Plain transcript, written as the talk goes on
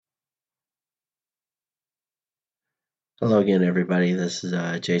Hello again, everybody. This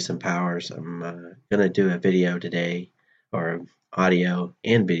is Jason Powers. I'm going to do a video today, or audio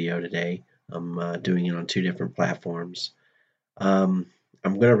and video today. I'm doing it on two different platforms. Um,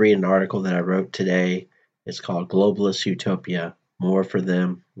 I'm going to read an article that I wrote today. It's called Globalist Utopia, More for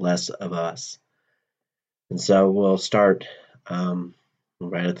Them, Less of Us. And so we'll start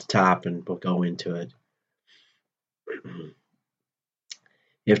right at the top and we'll go into it.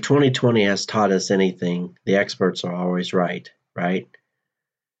 If 2020 has taught us anything, the experts are always right, right?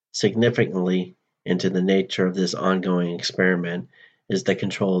 Significantly into the nature of this ongoing experiment is the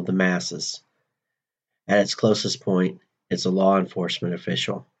control of the masses. At its closest point, it's a law enforcement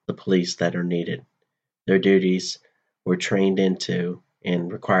official, the police, that are needed. Their duties were trained into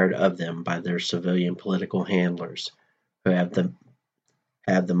and required of them by their civilian political handlers, who have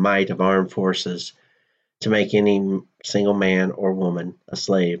the might of armed forces to make any single man or woman a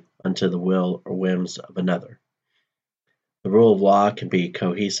slave unto the will or whims of another. The rule of law can be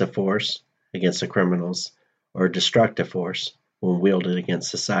cohesive force against the criminals or destructive force when wielded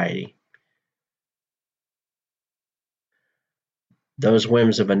against society. Those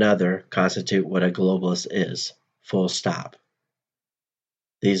whims of another constitute what a globalist is, full stop.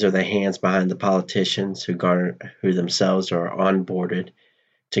 These are the hands behind the politicians who themselves are onboarded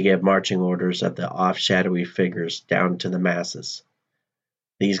to give marching orders of the off-shadowy figures down to the masses.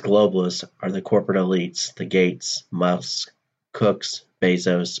 These globalists are the corporate elites, the Gates, Musks, Cooks,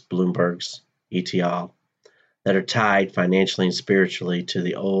 Bezos, Bloombergs, et.al., that are tied financially and spiritually to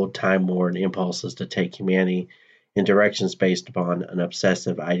the old time-worn impulses to take humanity in directions based upon an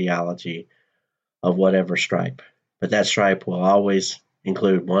obsessive ideology of whatever stripe. But that stripe will always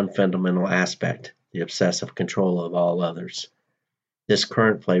include one fundamental aspect, the obsessive control of all others. This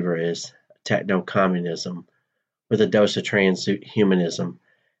current flavor is techno-communism with a dose of transhumanism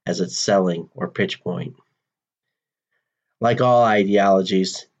as its selling or pitch point. Like all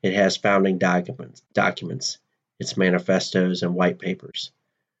ideologies, it has founding documents, its manifestos and white papers.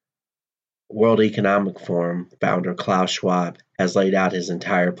 World Economic Forum founder Klaus Schwab has laid out his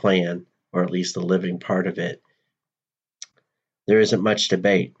entire plan, or at least the living part of it. There isn't much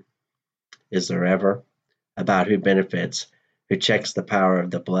debate, is there ever, about who benefits, who checks the power of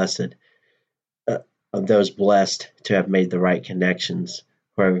the blessed, of those blessed to have made the right connections,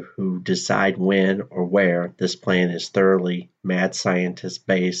 or who decide when or where this plan is thoroughly mad scientist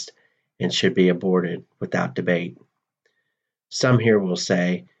based and should be aborted without debate. Some here will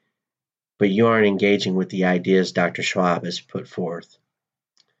say, but you aren't engaging with the ideas Dr. Schwab has put forth.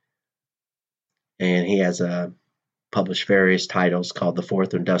 And he has published various titles called The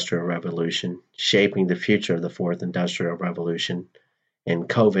Fourth Industrial Revolution, Shaping the Future of the Fourth Industrial Revolution, and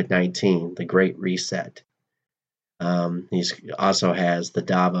COVID-19, The Great Reset. He also has the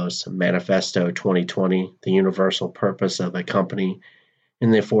Davos Manifesto 2020, The Universal Purpose of a Company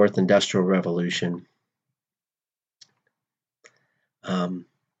in the Fourth Industrial Revolution.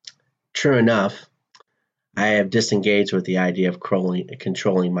 True enough, I have disengaged with the idea of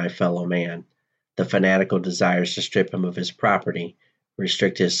controlling my fellow man, the fanatical desires to strip him of his property,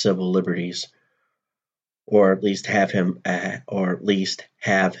 restrict his civil liberties, or at least have him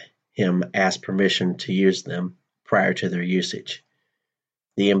ask permission to use them prior to their usage.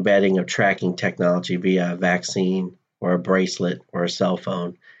 The embedding of tracking technology via a vaccine or a bracelet or a cell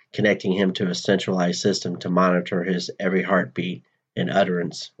phone, connecting him to a centralized system to monitor his every heartbeat and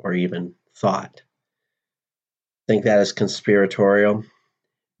utterance or even thought. Think that is conspiratorial?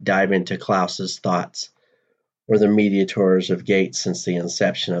 Dive into Klaus's thoughts, or the mediators of Gates since the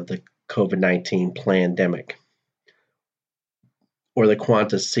inception of the COVID-19 pandemic, or the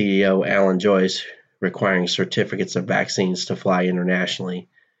Qantas CEO Alan Joyce requiring certificates of vaccines to fly internationally.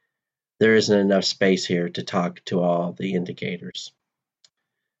 There isn't enough space here to talk to all the indicators.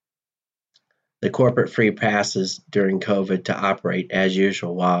 The corporate free passes during COVID to operate as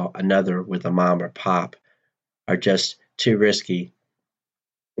usual while another with a mom or pop are just too risky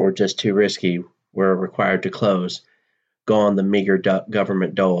were required to close, go on the meager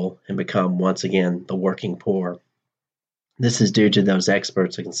government dole, and become once again the working poor. This is due to those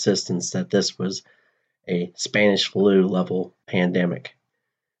experts' insistence that this was a Spanish flu level pandemic.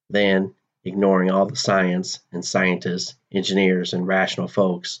 Then, ignoring all the science and scientists, engineers, and rational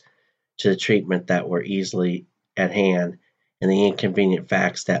folks to the treatment that were easily at hand and the inconvenient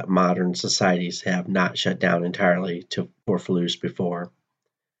facts that modern societies have not shut down entirely for flus before.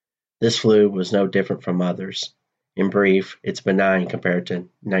 This flu was no different from others. In brief, it's benign compared to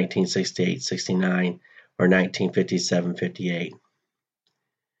 1968-69 or 1957-58.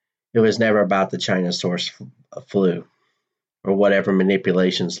 It was never about the China source flu. or whatever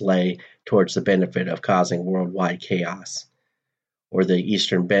manipulations lay towards the benefit of causing worldwide chaos. Or the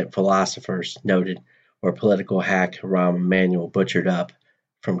Eastern bent philosophers noted, or political hack Rahm Emanuel butchered up,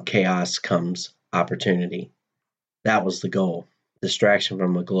 from chaos comes opportunity. That was the goal, distraction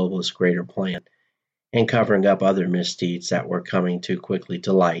from a globalist greater plan, and covering up other misdeeds that were coming too quickly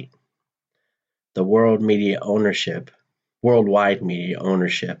to light. The worldwide media ownership,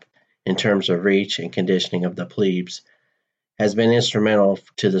 in terms of reach and conditioning of the plebes, has been instrumental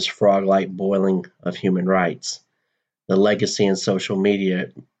to this frog-like boiling of human rights. The legacy in social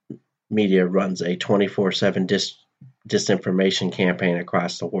media runs a 24/7 disinformation campaign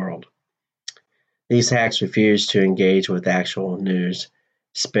across the world. These hacks refuse to engage with actual news,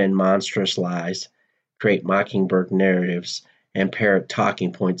 spin monstrous lies, create mockingbird narratives, and parrot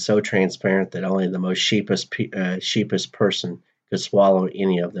talking points so transparent that only the most sheepish person could swallow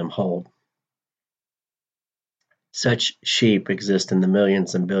any of them whole. Such sheep exist in the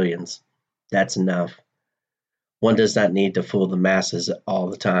millions and billions. That's enough. One does not need to fool the masses all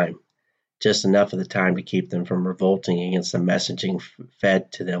the time, just enough of the time to keep them from revolting against the messaging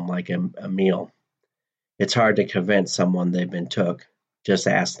fed to them like a meal. It's hard to convince someone they've been took. Just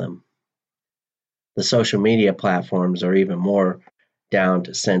ask them. The social media platforms are even more down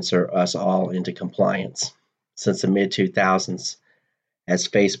to censor us all into compliance. Since the mid-2000s, as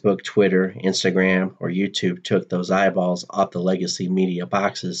Facebook, Twitter, Instagram, or YouTube took those eyeballs off the legacy media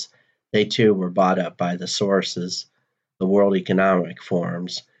boxes, they too were bought up by the sources, the World Economic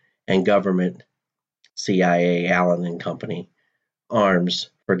Forums, and government, CIA, Allen and Company, arms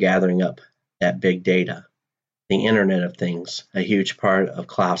for gathering up that big data. The Internet of Things, a huge part of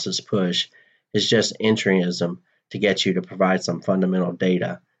Klaus's push, is just entryism to get you to provide some fundamental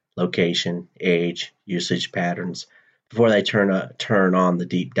data, location, age, usage patterns, before they turn on the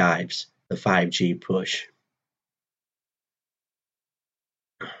deep dives, the 5G push.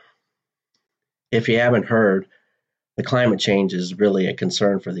 If you haven't heard, the climate change is really a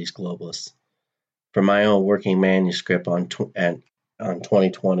concern for these globalists. From my own working manuscript on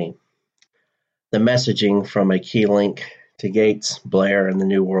 2020, the messaging from a key link to Gates, Blair, and the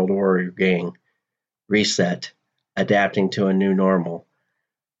New World Order gang, reset, adapting to a new normal,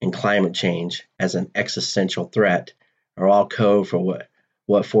 and climate change as an existential threat are all code for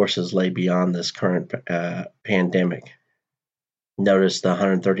what forces lay beyond this current pandemic. Notice the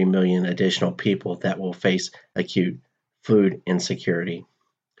 130 million additional people that will face acute food insecurity.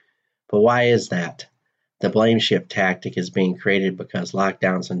 But why is that? The blame shift tactic is being created because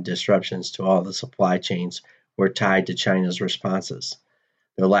lockdowns and disruptions to all the supply chains were tied to China's responses.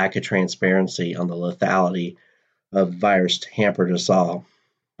 Their lack of transparency on the lethality of the virus hampered us all,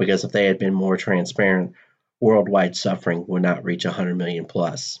 because if they had been more transparent, worldwide suffering would not reach 100 million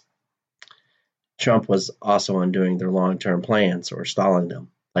plus. Trump was also undoing their long-term plans or stalling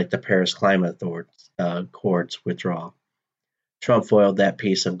them, like the Paris Climate Accords withdrawal. Trump foiled that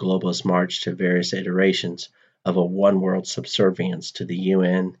piece of globalist march to various iterations of a one-world subservience to the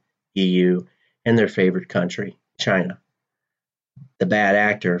UN, EU, and their favorite country, China. The bad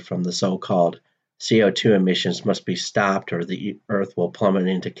actor from the so-called CO2 emissions must be stopped or the Earth will plummet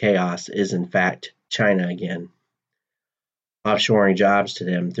into chaos is in fact China again. Offshoring jobs to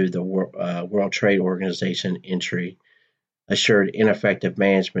them through the World Trade Organization entry assured ineffective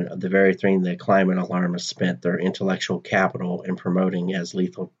management of the very thing the climate alarmists spent their intellectual capital in promoting as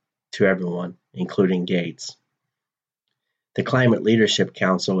lethal to everyone, including Gates. The Climate Leadership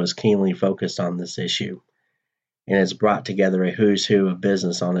Council is keenly focused on this issue and has brought together a who's who of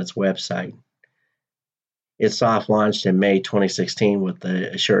business on its website. It soft launched in May 2016 with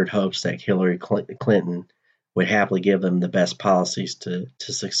the assured hopes that Hillary Clinton would happily give them the best policies to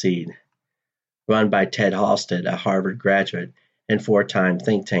succeed. Run by Ted Halstead, a Harvard graduate and four-time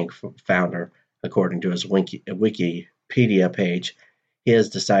think tank founder, according to his Wikipedia page, he is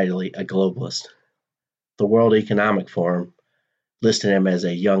decidedly a globalist. The World Economic Forum listed him as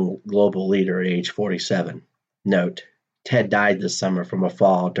a young global leader at age 47. Note, Ted died this summer from a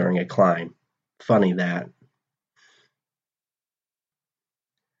fall during a climb. Funny that.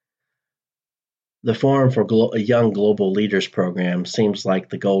 The Forum for Young Global Leaders program seems like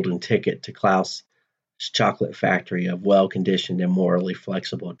the golden ticket to Klaus's chocolate factory of well-conditioned and morally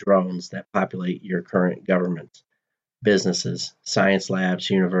flexible drones that populate your current governments, businesses, science labs,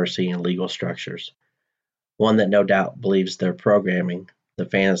 university, and legal structures. One that no doubt believes their programming, the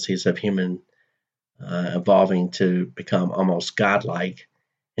fantasies of human evolving to become almost godlike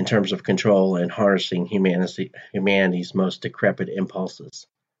in terms of control and harnessing humanity's most decrepit impulses,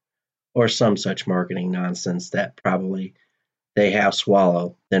 or some such marketing nonsense that probably they half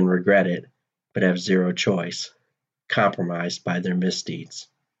swallow, then regret it, but have zero choice. compromised by their misdeeds.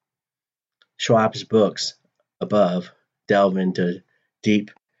 Schwab's books above delve into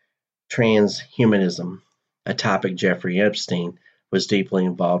deep transhumanism, a topic Jeffrey Epstein was deeply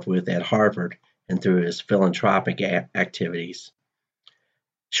involved with at Harvard and through his philanthropic activities.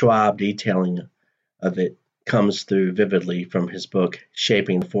 Schwab detailing of it comes through vividly from his book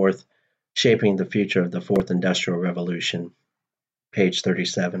Shaping the Future of the Fourth Industrial Revolution, page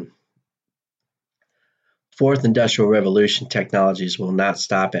 37. Fourth Industrial Revolution technologies will not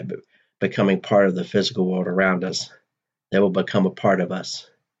stop at becoming part of the physical world around us. They will become a part of us.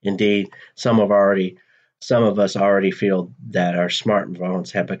 Indeed, some of us already feel that our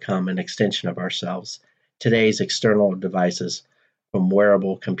smartphones have become an extension of ourselves. Today's external devices, from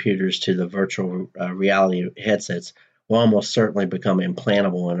wearable computers to the virtual reality headsets, will almost certainly become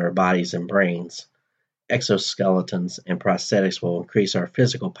implantable in our bodies and brains. Exoskeletons and prosthetics will increase our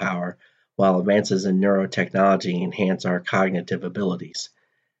physical power, while advances in neurotechnology enhance our cognitive abilities.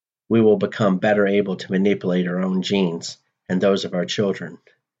 We will become better able to manipulate our own genes and those of our children.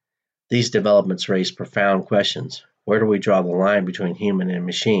 These developments raise profound questions. Where do we draw the line between human and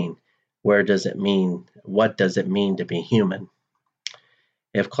machine? What does it mean to be human?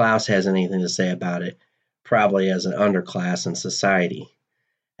 If Klaus has anything to say about it, probably as an underclass in society,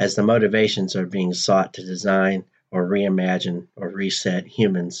 as the motivations are being sought to design or reimagine or reset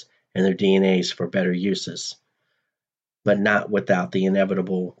humans and their DNAs for better uses, but not without the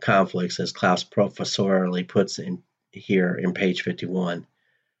inevitable conflicts, as Klaus professorially puts in here in page 51.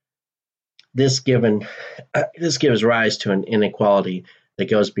 This gives rise to an inequality that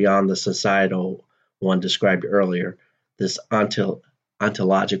goes beyond the societal one described earlier. This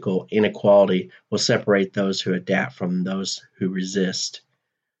ontological inequality will separate those who adapt from those who resist.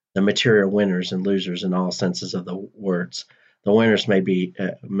 The material winners and losers in all senses of the words. The winners may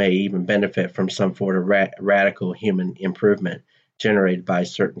even benefit from some sort of radical human improvement generated by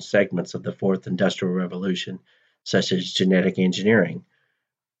certain segments of the Fourth Industrial Revolution, such as genetic engineering,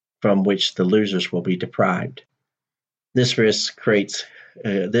 from which the losers will be deprived. This risks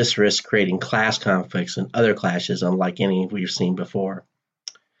creating class conflicts and other clashes unlike any we've seen before.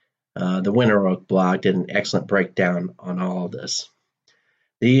 The Winter Oak blog did an excellent breakdown on all of this.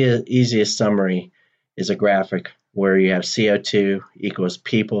 The easiest summary is a graphic where you have CO2 equals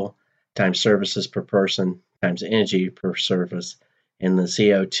people times services per person times energy per service, and the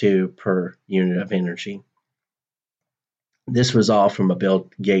CO2 per unit of energy. This was all from a Bill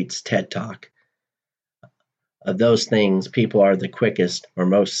Gates TED Talk. Of those things, people are the quickest or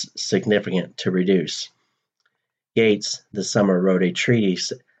most significant to reduce. Gates this summer wrote a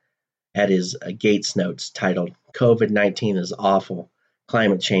treatise at his Gates Notes titled, COVID-19 is awful.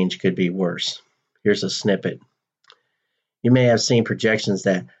 Climate change could be worse. Here's a snippet. You may have seen projections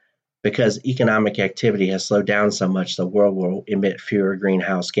that because economic activity has slowed down so much, the world will emit fewer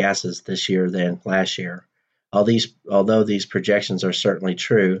greenhouse gases this year than last year. Although these projections are certainly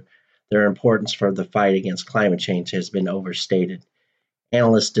true, their importance for the fight against climate change has been overstated.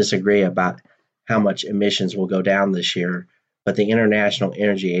 Analysts disagree about how much emissions will go down this year, but the International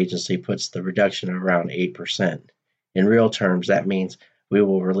Energy Agency puts the reduction at around 8%. In real terms, that means we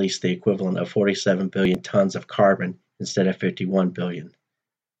will release the equivalent of 47 billion tons of carbon instead of 51 billion.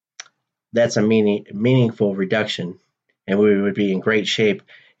 That's a meaningful reduction, and we would be in great shape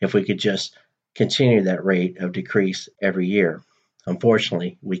if we could just continue that rate of decrease every year.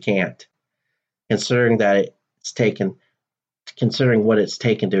 Unfortunately, we can't. Considering what it's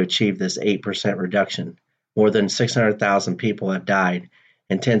taken to achieve this 8% reduction, more than 600,000 people have died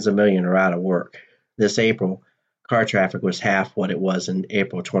and tens of millions are out of work. This April, car traffic was half what it was in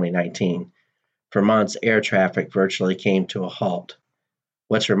April 2019. For months, air traffic virtually came to a halt.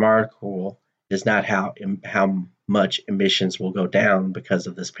 What's remarkable is not how much emissions will go down because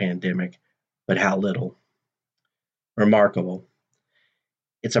of this pandemic, but how little. Remarkable.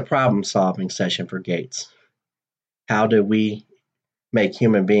 It's a problem-solving session for Gates. How do we make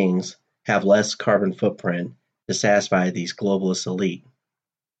human beings have less carbon footprint to satisfy these globalist elite?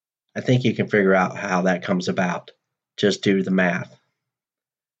 I think you can figure out how that comes about. Just do the math.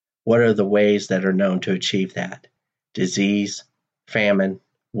 What are the ways that are known to achieve that? Disease, famine,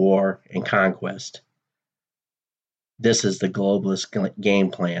 war, and conquest. This is the globalist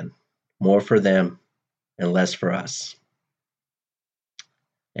game plan. More for them and less for us.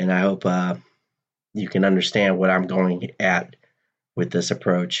 And I hope you can understand what I'm going at with this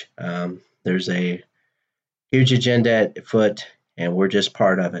approach. There's a huge agenda at foot, and we're just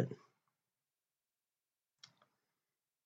part of it.